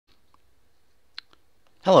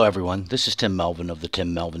Hello, everyone. This is Tim Melvin of the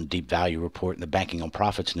Tim Melvin Deep Value Report and the Banking on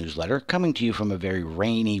Profits newsletter, coming to you from a very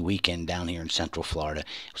rainy weekend down here in Central Florida.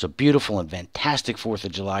 It was a beautiful and fantastic 4th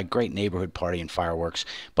of July, great neighborhood party and fireworks,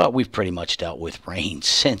 but we've pretty much dealt with rain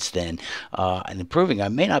since then. And proving I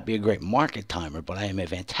may not be a great market timer, but I am a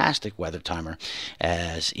fantastic weather timer,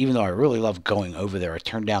 as even though I really love going over there, I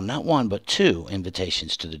turned down not one, but two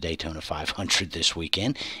invitations to the Daytona 500 this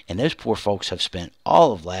weekend, and those poor folks have spent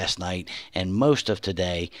all of last night and most of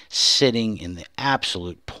today sitting in the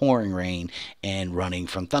absolute pouring rain and running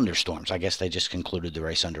from thunderstorms. I guess they just concluded the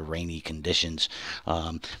race under rainy conditions.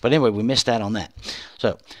 But anyway, we missed out on that.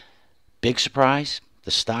 So, big surprise.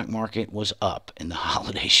 The stock market was up in the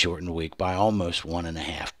holiday shortened week by almost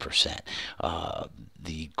 1.5%.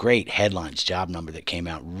 The great headlines job number that came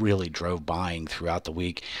out really drove buying throughout the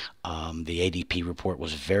week. The ADP report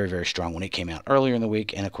was very, very strong when it came out earlier in the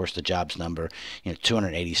week, and of course the jobs number,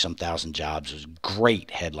 280 some thousand jobs, was a great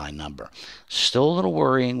headline number. Still a little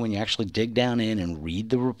worrying when you actually dig down in and read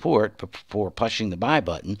the report before pushing the buy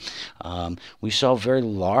button. We saw a very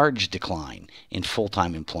large decline in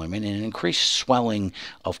full-time employment and an increased swelling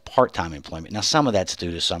of part-time employment. Now, some of that's due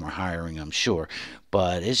to summer hiring, I'm sure,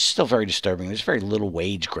 but it's still very disturbing. There's very little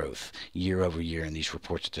wage growth year over year in these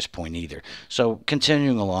reports at this point either. So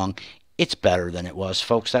continuing along, it's better than it was,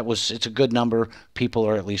 folks. It's a good number. People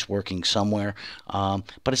are at least working somewhere, but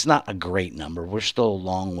it's not a great number. We're still a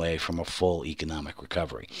long way from a full economic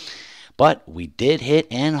recovery. But we did hit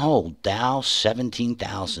and hold Dow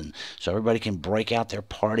 17,000. So everybody can break out their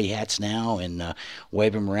party hats now and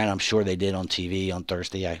wave them around. I'm sure they did on TV on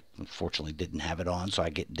Thursday. I unfortunately didn't have it on, so I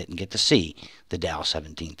didn't get to see the Dow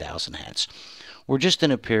 17,000 hats. We're just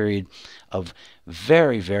in a period of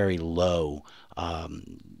very, very low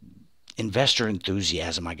investor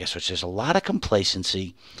enthusiasm, I guess, which is a lot of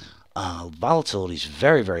complacency. Volatility is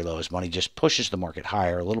very, very low as money just pushes the market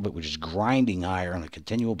higher a little bit, which is grinding higher on a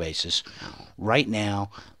continual basis. Right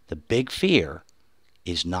now, the big fear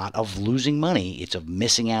is not of losing money, it's of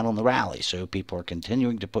missing out on the rally. So people are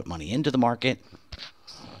continuing to put money into the market.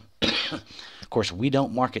 Of course, we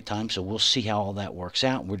don't market time, so we'll see how all that works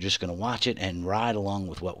out. We're just going to watch it and ride along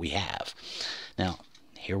with what we have. Now,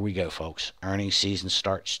 here we go, folks. Earnings season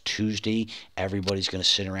starts Tuesday. Everybody's going to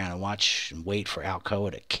sit around and watch and wait for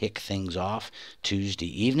Alcoa to kick things off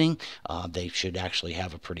Tuesday evening. They should actually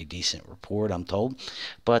have a pretty decent report, I'm told.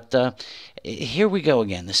 But here we go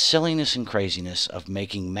again. The silliness and craziness of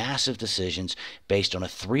making massive decisions based on a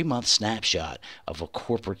 3-month snapshot of a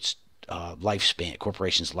corporation's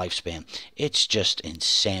lifespan. It's just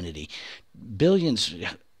insanity. Billions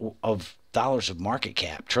of dollars of market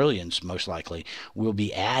cap, trillions most likely, will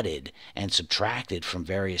be added and subtracted from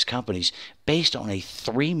various companies based on a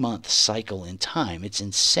 3-month cycle in time. It's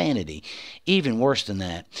insanity. Even worse than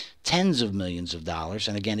that, tens of millions of dollars,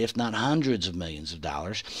 and again, if not hundreds of millions of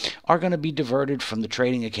dollars, are going to be diverted from the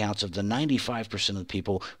trading accounts of the 95% of the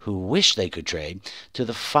people who wish they could trade to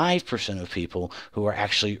the 5% of people who are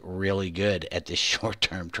actually really good at this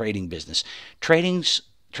short-term trading business. Trading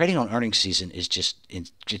on earnings season is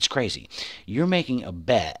it's crazy. You're making a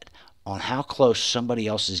bet on how close somebody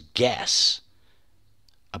else's guess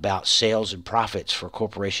about sales and profits for a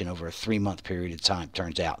corporation over a 3-month period of time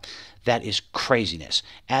turns out. That is craziness.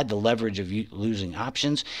 Add the leverage of you losing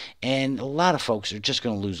options, and a lot of folks are just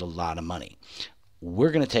going to lose a lot of money.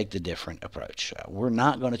 We're going to take the different approach. We're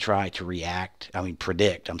not going to try to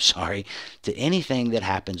predict, to anything that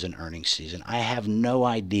happens in earnings season. I have no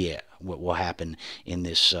idea what will happen in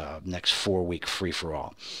this next 4-week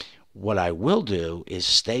free-for-all. What I will do is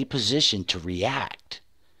stay positioned to react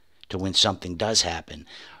to when something does happen.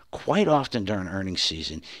 Quite often during earnings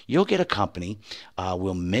season, you'll get a company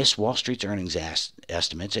will miss Wall Street's earnings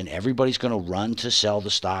estimates, and everybody's going to run to sell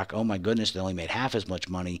the stock. Oh my goodness, they only made half as much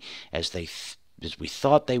money as we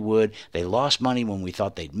thought they would. They lost money when we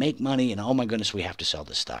thought they'd make money, and oh my goodness, we have to sell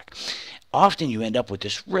this stock. Often you end up with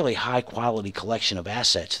this really high quality collection of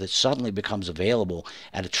assets that suddenly becomes available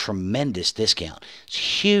at a tremendous discount. It's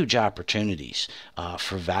huge opportunities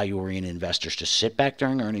for value-oriented investors to sit back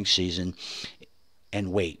during earnings season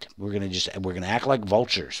and wait. We're going to act like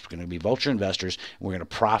vultures. We're going to be vulture investors, and we're going to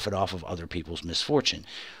profit off of other people's misfortune.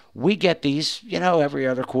 We get these, every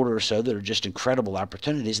other quarter or so that are just incredible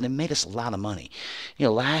opportunities, and they made us a lot of money.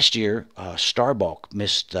 Last year, Starbucks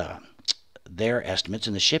missed their estimates,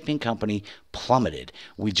 and the shipping company plummeted.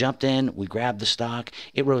 We jumped in, we grabbed the stock.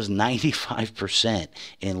 It rose 95%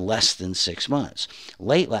 in less than 6 months.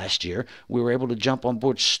 Late last year, we were able to jump on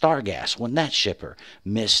board Stargas when that shipper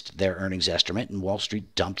missed their earnings estimate, and Wall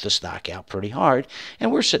Street dumped the stock out pretty hard.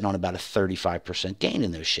 And we're sitting on about a 35% gain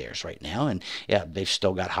in those shares right now. And yeah, they've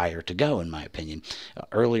still got higher to go, in my opinion.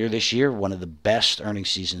 Earlier this year, one of the best earnings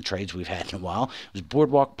season trades we've had in a while was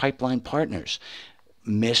Boardwalk Pipeline Partners.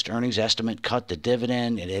 Missed earnings estimate, cut the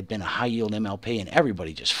dividend. It had been a high yield MLP, and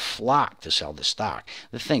everybody just flocked to sell the stock.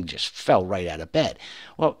 The thing just fell right out of bed.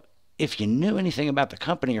 Well, if you knew anything about the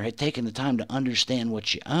company or had taken the time to understand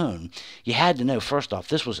what you own, you had to know, first off,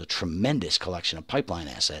 this was a tremendous collection of pipeline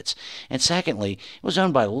assets. And secondly, it was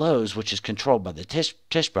owned by Lowe's, which is controlled by the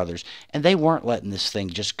Tisch brothers, and they weren't letting this thing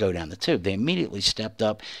just go down the tube. They immediately stepped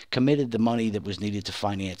up, committed the money that was needed to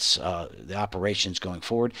finance the operations going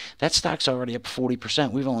forward. That stock's already up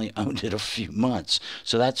 40%. We've only owned it a few months,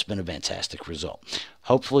 so that's been a fantastic result.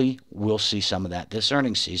 Hopefully, we'll see some of that this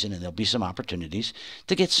earnings season, and there'll be some opportunities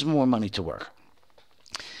to get some more money to work.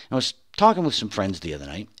 I was talking with some friends the other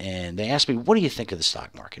night, and they asked me, what do you think of the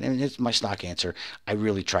stock market? And it's my stock answer, I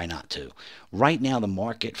really try not to. Right now, the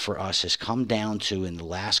market for us has come down to, in the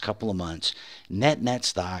last couple of months, net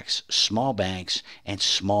stocks, small banks, and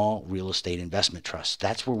small real estate investment trusts.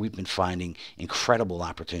 That's where we've been finding incredible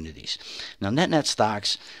opportunities. Now, net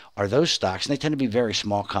stocks are those stocks, and they tend to be very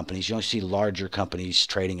small companies. You only see larger companies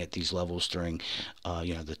trading at these levels during,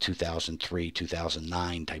 the 2003,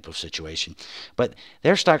 2009 type of situation. But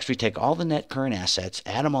they're stocks we take all the net current assets,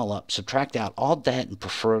 add them all up, subtract out all debt and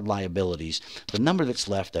preferred liabilities. The number that's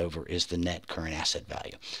left over is the net current asset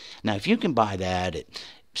value. Now, if you can buy that at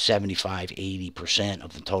 75-80%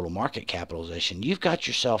 of the total market capitalization, you've got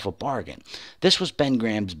yourself a bargain. This was Ben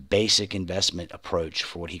Graham's basic investment approach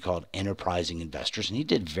for what he called enterprising investors, and he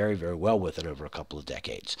did very, very well with it over a couple of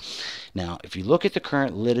decades. Now, if you look at the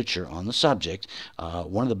current literature on the subject,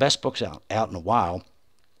 one of the best books out in a while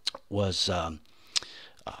was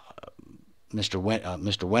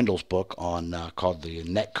Mr. Wendell's book on called The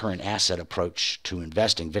Net Current Asset Approach to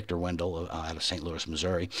Investing, Victor Wendell out of St. Louis,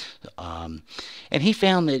 Missouri. And he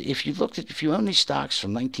found that if you own these stocks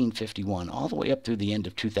from 1951 all the way up through the end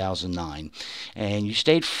of 2009, and you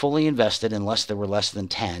stayed fully invested unless there were less than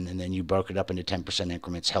 10, and then you broke it up into 10%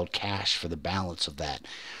 increments, held cash for the balance of that,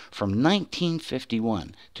 from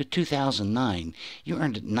 1951 to 2009, you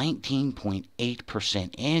earned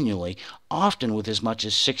 19.8% annually, often with as much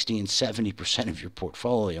as 60 and 70% of your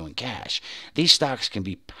portfolio in cash. These stocks can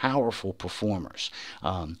be powerful performers.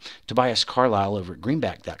 Tobias Carlisle over at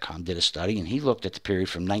Greenback.com did a study, and he looked at the period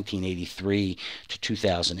from 1983 to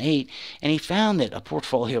 2008, and he found that a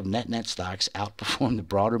portfolio of net stocks outperformed the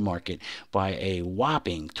broader market by a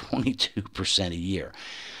whopping 22% a year.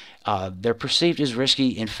 They're perceived as risky.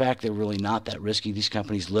 In fact, they're really not that risky. These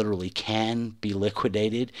companies literally can be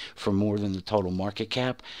liquidated for more than the total market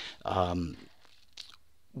cap.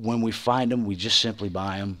 When we find them, we just simply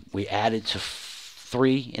buy them. We added to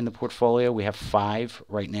 3 in the portfolio. We have 5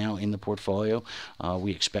 right now in the portfolio.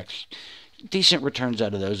 We expect decent returns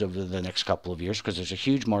out of those over the next couple of years because there's a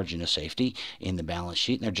huge margin of safety in the balance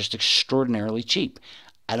sheet, and they're just extraordinarily cheap.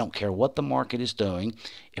 I don't care what the market is doing.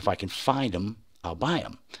 If I can find them, I'll buy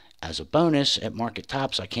them. As a bonus, at market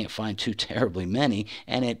tops, I can't find too terribly many,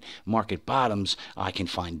 and at market bottoms, I can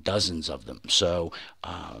find dozens of them. So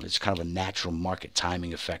it's kind of a natural market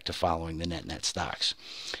timing effect to following the net stocks.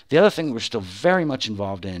 The other thing we're still very much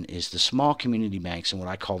involved in is the small community banks and what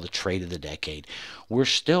I call the trade of the decade. We're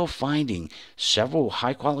still finding several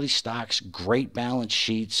high-quality stocks, great balance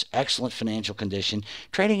sheets, excellent financial condition,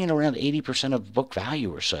 trading at around 80% of book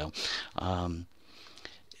value or so.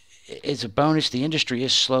 As a bonus, the industry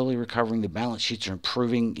is slowly recovering. The balance sheets are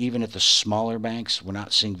improving. Even at the smaller banks, we're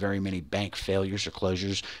not seeing very many bank failures or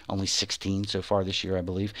closures, only 16 so far this year, I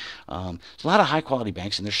believe. There's a lot of high-quality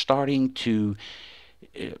banks, and they're starting to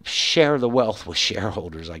share the wealth with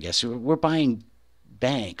shareholders, I guess. We're buying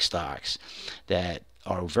bank stocks that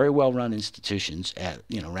are very well-run institutions at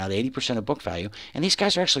around 80% of book value, and these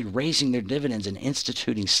guys are actually raising their dividends and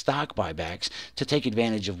instituting stock buybacks to take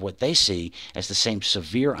advantage of what they see as the same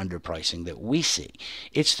severe underpricing that we see.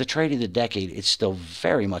 It's the trade of the decade. It's still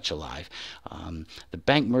very much alive. The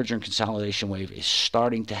bank merger and consolidation wave is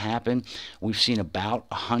starting to happen. We've seen about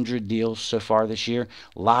 100 deals so far this year.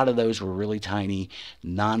 A lot of those were really tiny,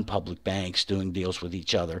 non-public banks doing deals with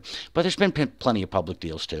each other, but there's been plenty of public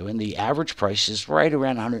deals too, and the average price is right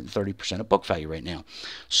right around 130% of book value right now.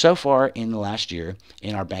 So far in the last year,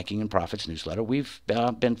 in our Banking and Profits newsletter, we've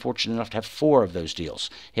been fortunate enough to have 4 of those deals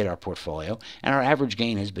hit our portfolio, and our average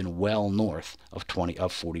gain has been well north of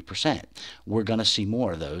 40%. We're going to see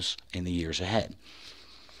more of those in the years ahead.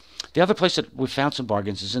 The other place that we've found some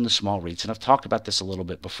bargains is in the small REITs, and I've talked about this a little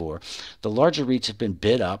bit before. The larger REITs have been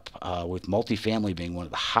bid up, with multifamily being one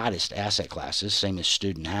of the hottest asset classes, same as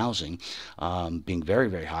student housing, being very,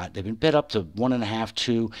 very hot. They've been bid up to 1.5,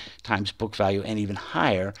 2 times book value and even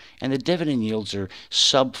higher, and the dividend yields are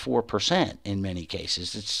sub 4% in many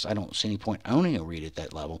cases. I don't see any point owning a REIT at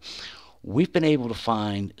that level. We've been able to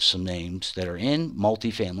find some names that are in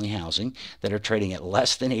multifamily housing that are trading at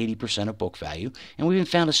less than 80% of book value, and we even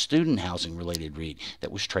found a student housing related REIT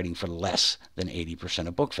that was trading for less than 80%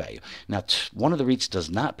 of book value. Now, one of the REITs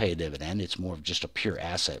does not pay a dividend. It's more of just a pure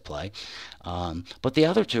asset play. But the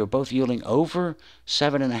other 2 are both yielding over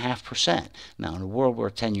 7.5%. Now, in a world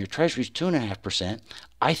where 10-year Treasury is 2.5%,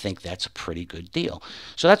 I think that's a pretty good deal.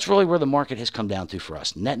 So that's really where the market has come down to for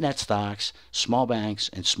us. Net stocks, small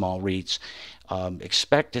banks, and small REITs.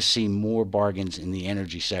 Expect to see more bargains in the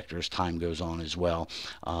energy sector as time goes on as well.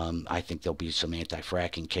 I think there'll be some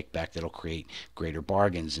anti-fracking kickback that'll create greater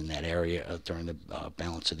bargains in that area during the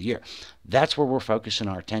balance of the year. That's where we're focusing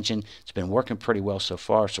our attention. It's been working pretty well so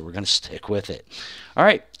far, so we're going to stick with it. All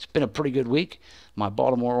right, it's been a pretty good week. My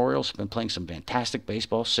Baltimore Orioles have been playing some fantastic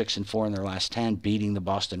baseball, 6-4 in their last 10, beating the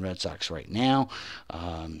Boston Red Sox right now.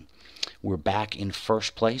 We're back in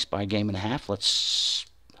first place by a game and a half. Let's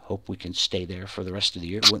hope we can stay there for the rest of the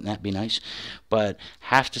year. Wouldn't that be nice? But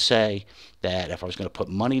have to say that if I was going to put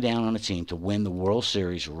money down on a team to win the World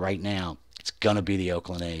Series right now, it's going to be the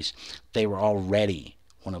Oakland A's. They were already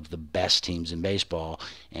one of the best teams in baseball,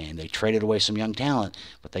 and they traded away some young talent,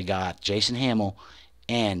 but they got Jason Hamill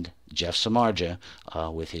and Jeff Samardzija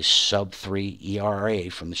with his sub-3 ERA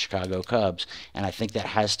from the Chicago Cubs, and I think that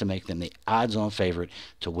has to make them the odds-on favorite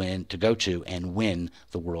to go to and win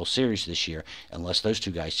the World Series this year. Unless those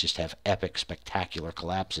 2 guys just have epic, spectacular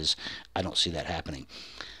collapses, I don't see that happening.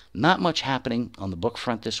 Not much happening on the book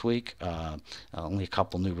front this week. Only a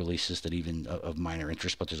couple new releases that even of minor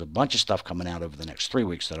interest, but there's a bunch of stuff coming out over the next 3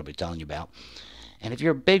 weeks that I'll be telling you about. And if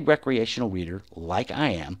you're a big recreational reader, like I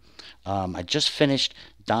am, I just finished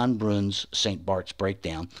Don Bruhn's St. Bart's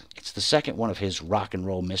Breakdown. It's the second one of his rock and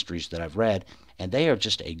roll mysteries that I've read, and they are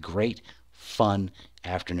just a great, fun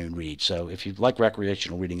afternoon read. So if you like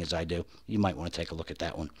recreational reading as I do, you might want to take a look at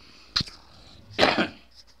that one.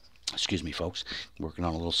 Excuse me, folks. Working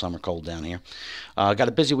on a little summer cold down here. Got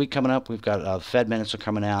a busy week coming up. We've got Fed minutes are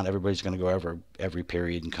coming out. Everybody's going to go over every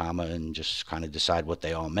period and comma and just kind of decide what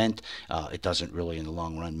they all meant. It doesn't really, in the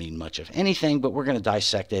long run, mean much of anything, but we're going to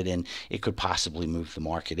dissect it, and it could possibly move the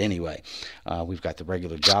market anyway. We've got the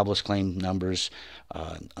regular jobless claim numbers.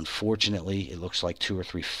 Unfortunately, it looks like 2 or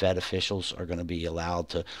 3 Fed officials are going to be allowed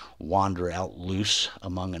to wander out loose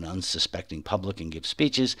among an unsuspecting public and give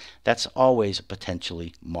speeches. That's always a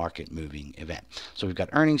potentially market-moving event. So we've got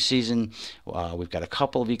earnings season. We've got a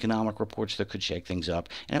couple of economic reports that could shake things up,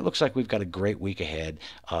 and it looks like we've got a great week ahead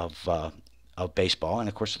of baseball. And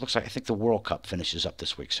of course, it looks like I think the World Cup finishes up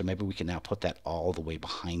this week, so maybe we can now put that all the way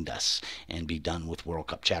behind us and be done with World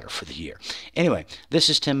Cup chatter for the year. Anyway, this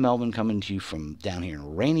is Tim Melvin coming to you from down here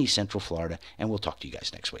in rainy Central Florida, and we'll talk to you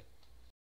guys next week.